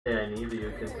Yeah, I need it.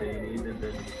 You can say you need it,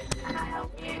 then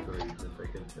for reasons I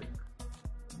can check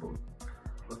both.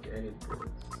 Okay, I need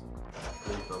bullets.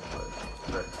 Please don't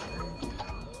press any.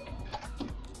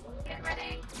 Get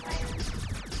ready.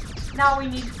 Now we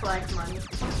need flag money. I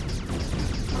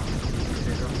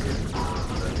don't get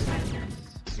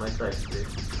it. My side stick.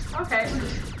 Okay.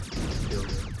 Kill me.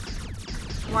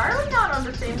 Why are we not on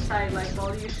the same side like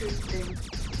while you shoot things?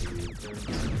 You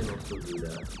can also do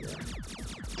that, yeah.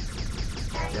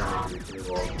 Yeah, maybe we can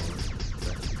evolve.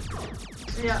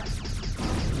 Yeah.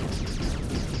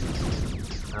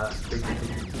 Stick.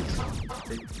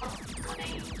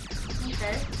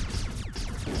 Okay.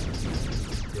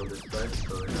 Kill this side,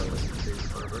 so we have like a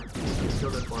safe harbor. Kill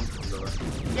that one from the left.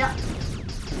 Yeah.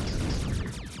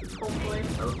 Hopefully.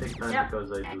 I'll take time Yep. because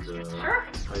I do the... Sure.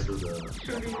 I do the...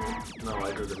 Shooting. No,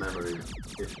 I do the memory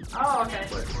issue. Oh, okay.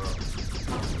 Quite well.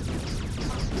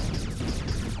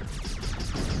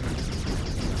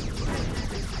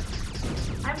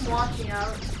 I'm watching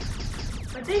out.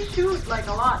 But they shoot like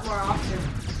a lot more often.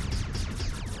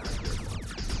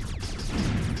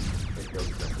 I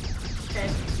killed them. Okay.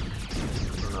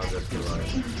 So now just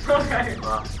alive. Okay.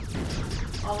 Ah,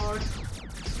 Almost.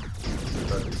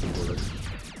 that is a bullet.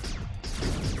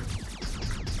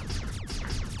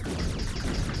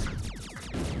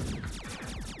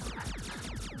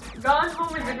 Gone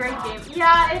Home is a great game.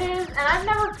 Yeah, it is, and I've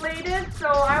never played it, so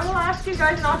I will ask you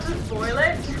guys not to spoil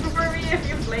it for me if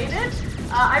you played it.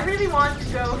 I really want to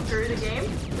go through the game.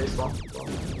 Hey, bomb.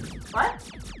 What?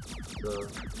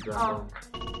 The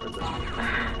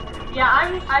Yeah,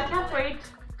 I can't wait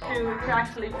to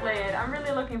actually play it. I'm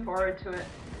really looking forward to it.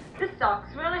 This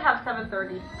sucks. We only have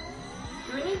 730.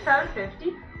 Do we need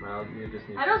 750? Well, you just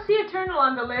need I don't see Eternal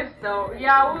on the list though.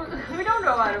 Yeah, we don't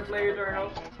know how to play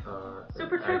Eternal.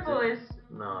 Super Triple is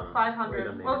No, we 500.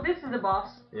 don't need Well, it. this is the boss.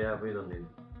 Yeah, we don't need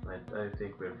it. I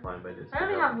think we're fine by this. I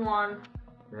only have one.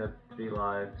 We have 3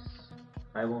 lives.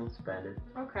 I won't spend it.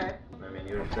 Okay. I mean,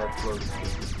 you're that close.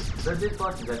 But this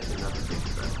boss is actually not a big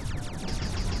threat.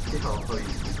 See how you do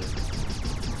this.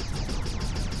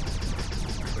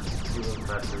 It's even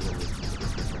faster than this.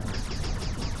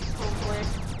 Hopefully.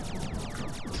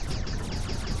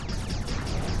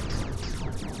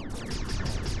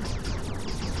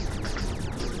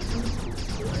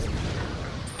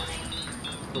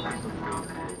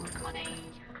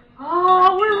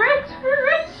 Oh, we're rich! We're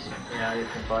rich! Yeah, you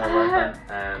can buy a weapon,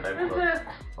 and I've got...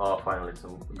 Oh, finally,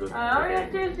 some good Oh yeah,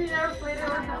 game. seriously, never played it. It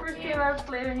was the first game I ever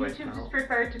played on Wait, YouTube. no. Just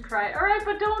prepared to cry. Alright,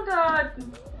 but don't,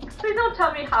 please don't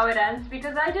tell me how it ends,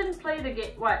 because I didn't play the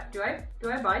game. What? Do I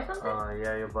buy something?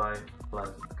 Yeah, you buy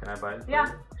plasma. Can I buy it? for Yeah,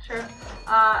 you? sure.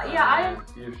 Yeah, I am.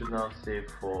 You should now save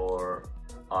for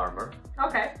armor.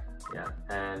 Okay. Yeah,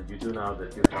 and you do know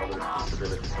that you have the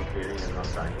responsibility for clearing and not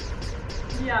dying.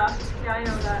 Yeah, I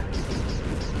know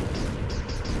that.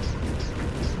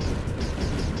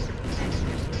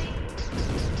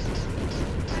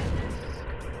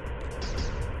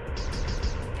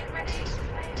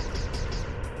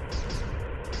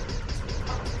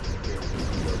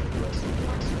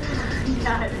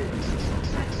 Yeah, it is.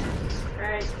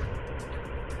 Right.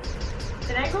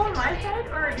 Can I go on my side,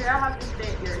 or do I have to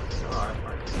stay at yours? Oh, I'm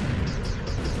fine.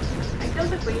 I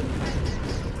killed the queen.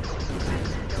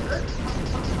 Killed her.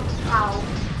 Ow.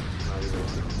 Now you will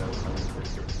keep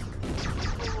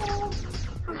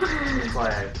That's why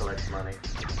I collect money.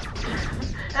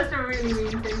 That's a really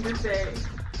mean thing to say.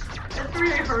 That's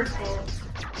really hurtful.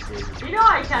 You You know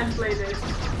I can't play this.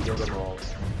 kill them all.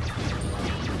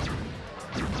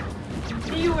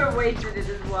 You were wasted it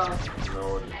as well.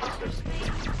 No, just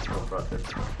no profit.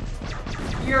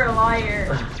 You're a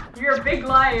liar. You're a big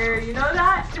liar, you know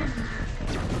that?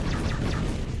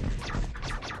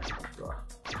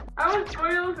 I would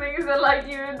spoil things that like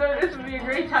you, though this would be a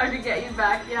great time to get you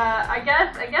back. Yeah, I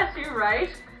guess you're right.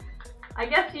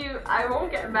 I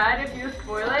won't get mad if you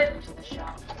spoil it.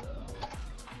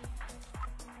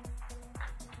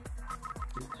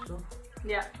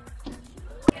 Yeah.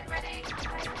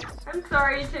 I'm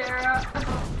sorry, Tara.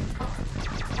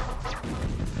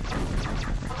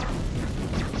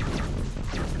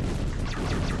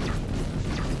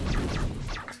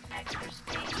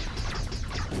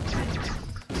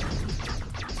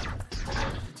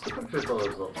 Super Triple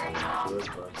is also good,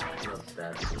 but not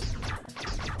that good.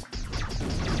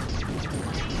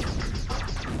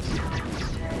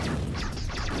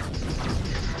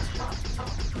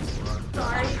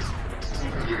 Sorry.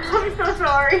 I'm so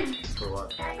sorry. For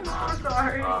what? I'm so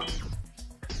sorry. Ah,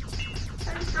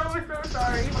 I'm so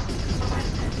sorry.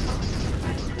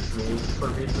 it means for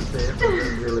me to say it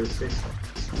is realistic.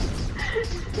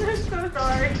 I'm so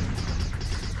sorry.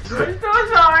 I'm so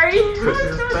sorry. We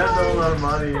spent all our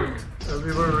money. And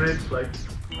we were rich like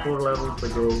 4 levels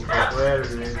ago.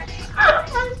 Very rich.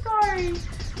 I'm sorry.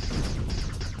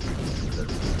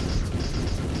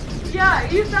 Yeah,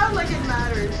 you sound like it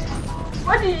matters.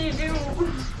 What did you do?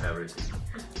 Everything.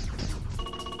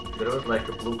 There was like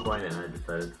a blue coin and I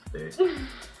decided to stay.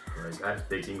 Like, I'm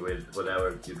sticking with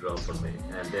whatever you draw for me.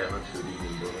 And they are not shooting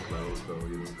in bonus levels, so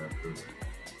you don't have to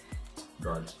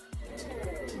dodge.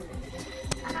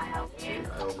 Can I help you?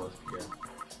 I almost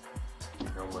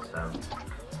have.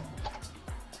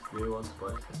 Do you want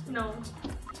spice? No.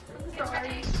 Sorry.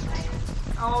 Ready, players.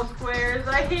 Oh, squares,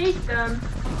 I hate them.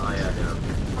 Oh yeah, they are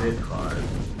a bit hard.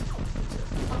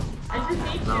 I just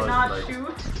need Now to it's not like-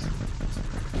 shoot.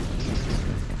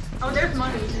 Oh, there's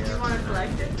money. Do you want to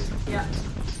collect it? Yeah.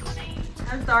 Money.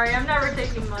 I'm sorry, I'm never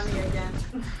taking money again.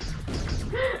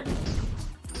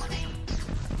 Money.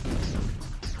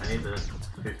 I need the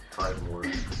 55 more.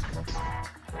 And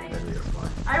then we are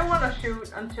fine. I don't want to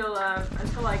shoot until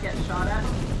I get shot at.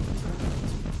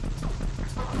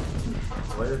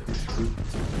 Why did you shoot?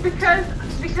 Because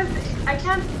I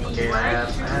can't see Okay, when I I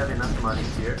have shoot. enough money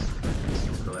here.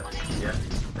 Collect. Yeah.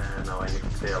 And now I need to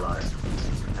stay alive.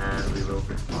 And we will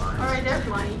be fine. Alright, there's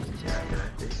money. Yeah, can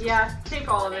I take? Yeah, take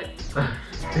all of it.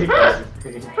 Take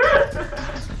everything.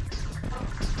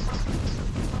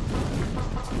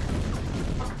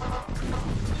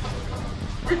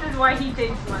 This is why he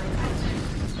takes money.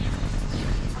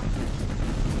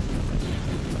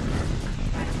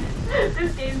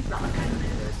 This game sucks.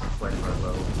 It's quite hard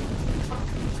level.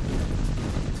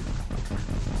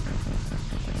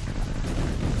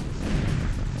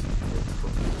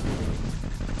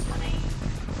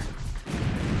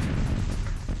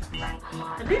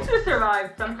 At least we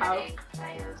survived somehow. Ready,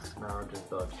 players. Now just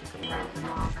dodge the command.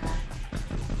 Marker.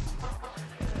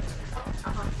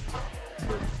 Uh-huh.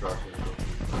 Just dodge it.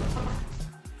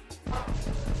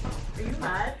 Are you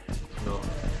mad? No,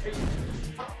 Are you,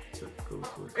 just go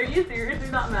to it. are you seriously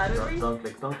not mad at me? Don't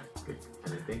click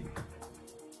anything.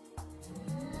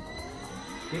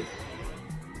 Okay.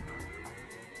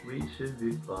 We should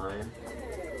be fine.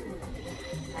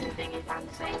 Anything you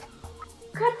fancy?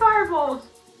 Get fireballs!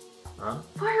 Huh?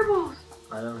 Fireballs!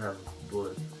 I don't have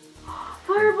bullets.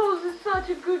 Fireballs is such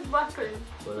a good weapon.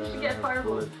 But You I should don't get have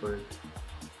fireballs. bullets for it.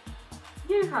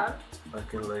 You have. I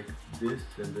can like this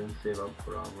and then save up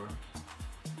for armor.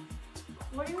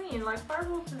 What do you mean? Like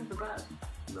fireballs is the best.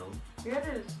 No. Yeah, it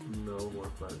is. No more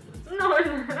plasma. No,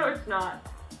 no, it's not.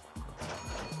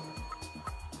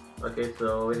 Okay,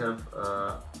 so we have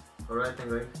alright, I'm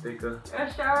going to take a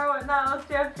A shower at now,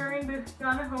 Jeff, during the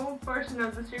gone home portion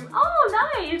of the stream.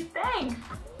 Oh, nice! Thanks!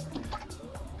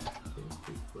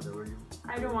 whatever you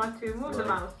I don't want to. Move the Right.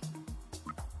 mouse.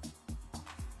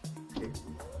 okay.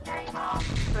 Game on.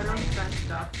 So I don't spend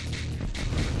stuff.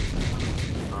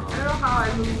 I don't Uh, know how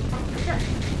I move. Yeah.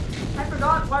 I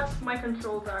forgot what my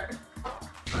controls are. I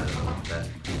don't know that.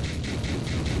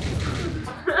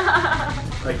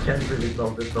 I can't really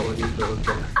solve this all you so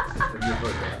you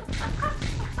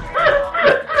forgot.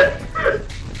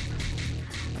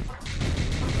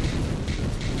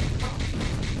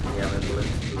 Yeah, my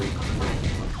bullets really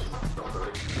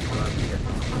properly.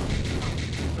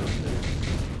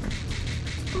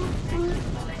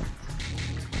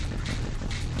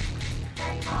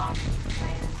 Game on.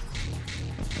 Players.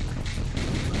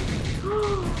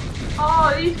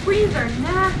 Oh, these queens are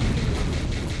nasty.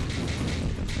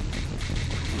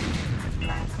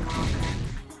 Press marker.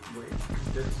 Wait,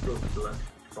 just go to the left,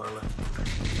 far left.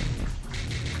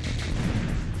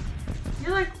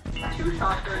 You're like two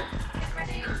shotters. Get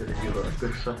ready. You are a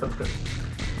good shot.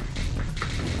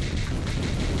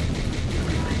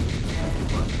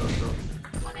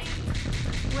 Money.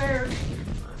 Where?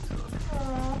 Nice one.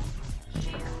 Oh.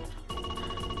 Shield.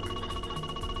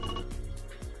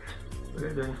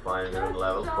 We're doing fine, we're on Good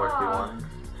level job. 41.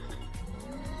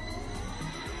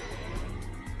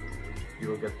 You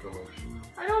will get promotion.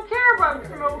 I don't care about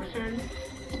promotion.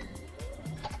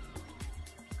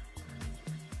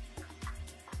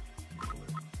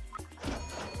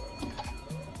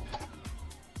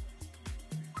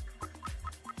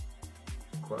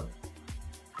 What?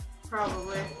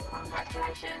 Probably.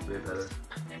 Congratulations, Way better.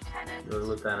 Lieutenant. You're a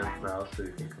lieutenant now, so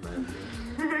you can command me.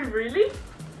 Really?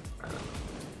 I don't know.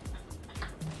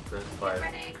 That's Get 5.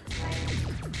 ready.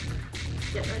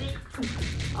 Players. Get ready.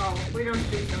 Oh, we don't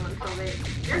shoot them until they.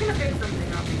 You're gonna pick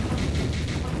something up.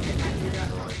 If I do that.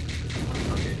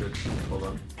 Okay, good. Hold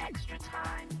on. Extra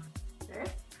time.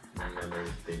 Okay. And then there's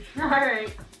station.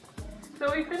 Alright.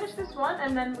 So we finish this one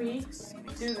and then we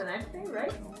do the next thing,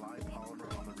 right?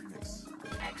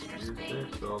 Extra Use speed.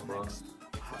 this, all boss.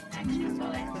 Extra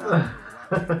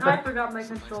bullet. I forgot my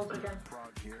controls again.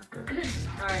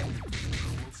 Alright.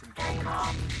 Game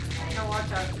on. Now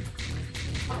watch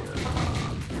out.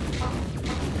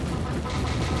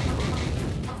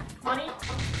 Money.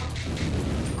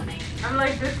 I'm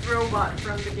like this robot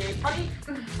from the game. Money.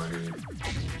 Money.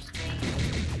 Extra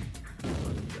speed.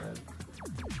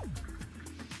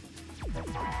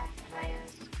 Prepare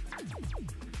players.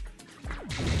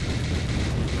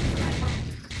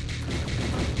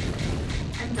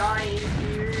 I'm dying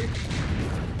here.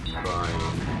 Trying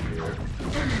here.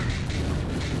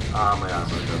 Ah, my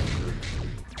armor got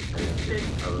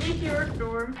good. Meteor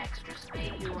storm. Extra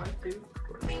speed. If you want to.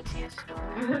 Meteor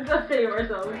storm. Just save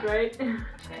ourselves, right? 2,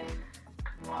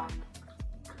 1.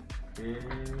 Okay.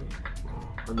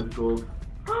 100 gold.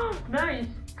 Nice.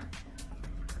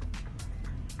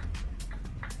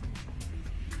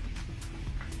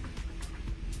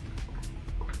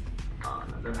 Ah,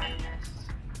 no, that's,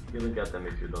 you don't get them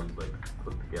if you don't like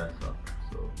put the gas up,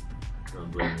 so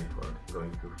don't blame me for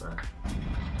going too fast.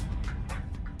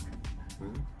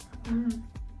 Hmm? Mm.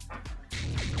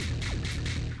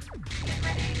 Get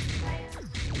ready, players.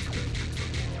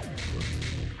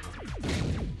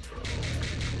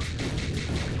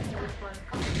 This one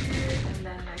here, and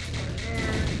then next one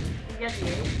there. You get the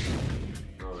 8.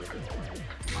 Oh, okay.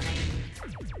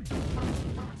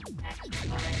 Extra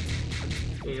bullet.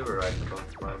 Yeah, you were right about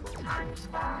fireball. Times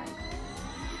 5.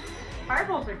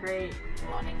 Fireballs are great.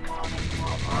 Warning, warning,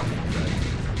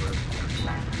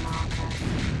 Rank marker.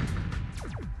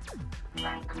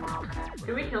 Rank marker.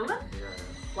 Do we kill them? Yeah,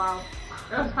 Wow.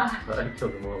 That was fast. yeah. I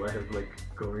killed them all. I have like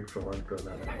going from one to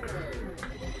another.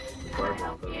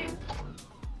 Fireball doesn't.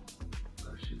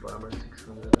 Sheep armor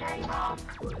 600.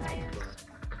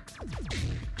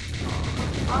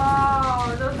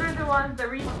 Oh, those are the ones that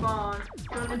respawn.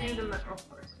 You want to do them? Of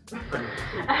course.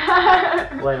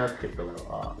 Why not skip the level?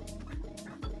 Ah.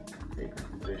 Okay,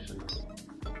 concentration.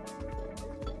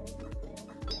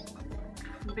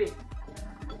 B.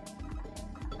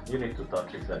 You need to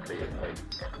touch exactly like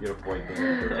you're pointing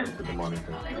into the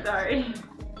monitor. Sorry.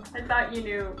 I thought you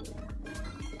knew.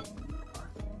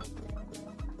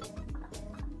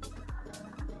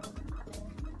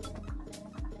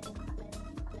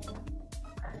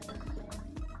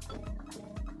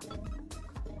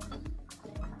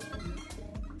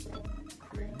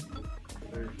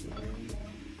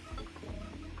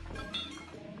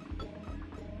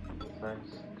 Times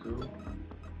 2.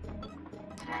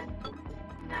 10,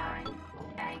 9,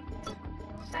 8,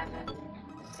 7,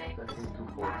 6, I think 2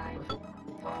 4. 5,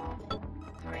 4,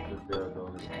 3,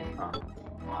 Ah.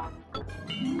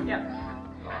 1. Yep.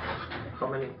 How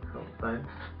many times?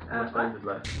 How much time is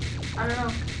left? I don't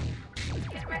know.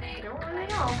 Get ready. I don't really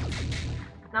know.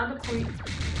 Now the queen.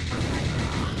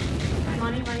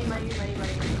 Money, money, money, money,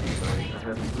 money. I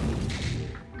have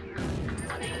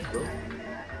Let's go.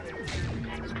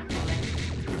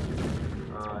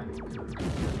 I need to.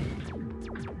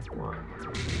 1.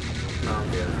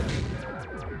 Yeah.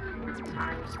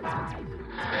 Times 5.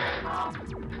 Mark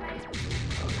players.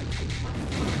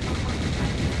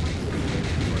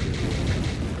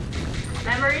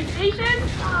 Memory station?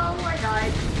 Oh, I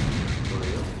died. For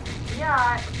real?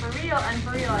 Yeah, for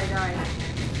real I died.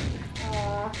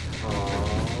 Aww. Oh,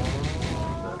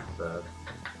 that's sad.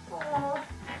 Aww.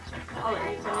 I'll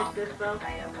let you finish this though.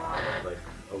 Like,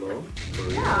 alone? For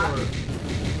real? Yeah. Or,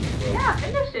 well, Yeah,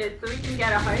 finish it so we can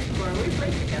get a high score. We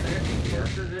play together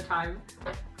most of the time.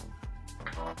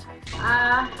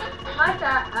 Hi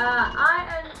Sat. I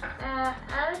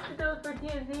added those for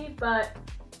TNZ, but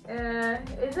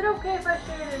is it okay if I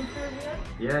share it in Trivia?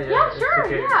 Yeah, Yeah, it's sure,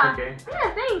 okay, yeah. It's okay.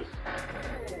 Yeah, thanks.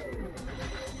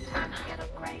 Time to get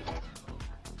upgraded.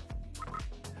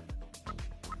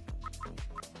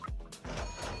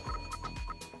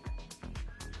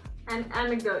 And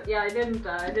anecdote. Yeah, I didn't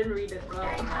read it well.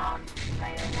 Game on.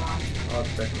 Player 1. Oh,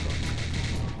 second one.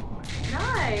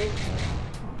 Nice.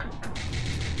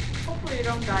 Hopefully you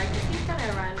don't die, because he's kind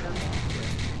of random.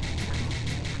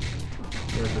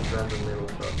 Yeah, just random little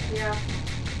shot. Yeah.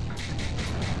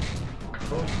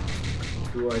 Oh.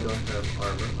 Do I don't have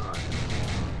armor? Ah, yeah.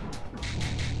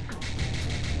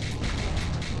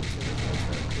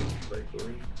 By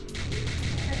going to the...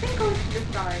 I think going to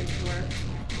the sides works.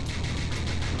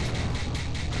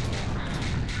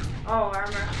 Oh,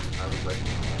 armor. I was like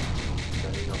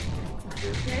standing up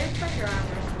here. Yeah, it's like your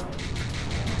armor.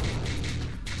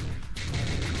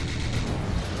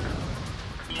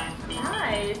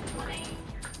 Nice.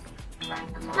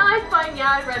 No, it's fine.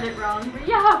 Yeah, I read it wrong. But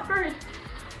yeah, first.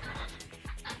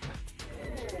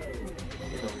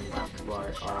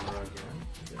 Buy armor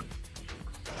again.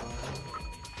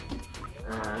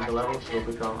 and the levels will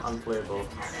become unplayable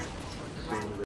soon.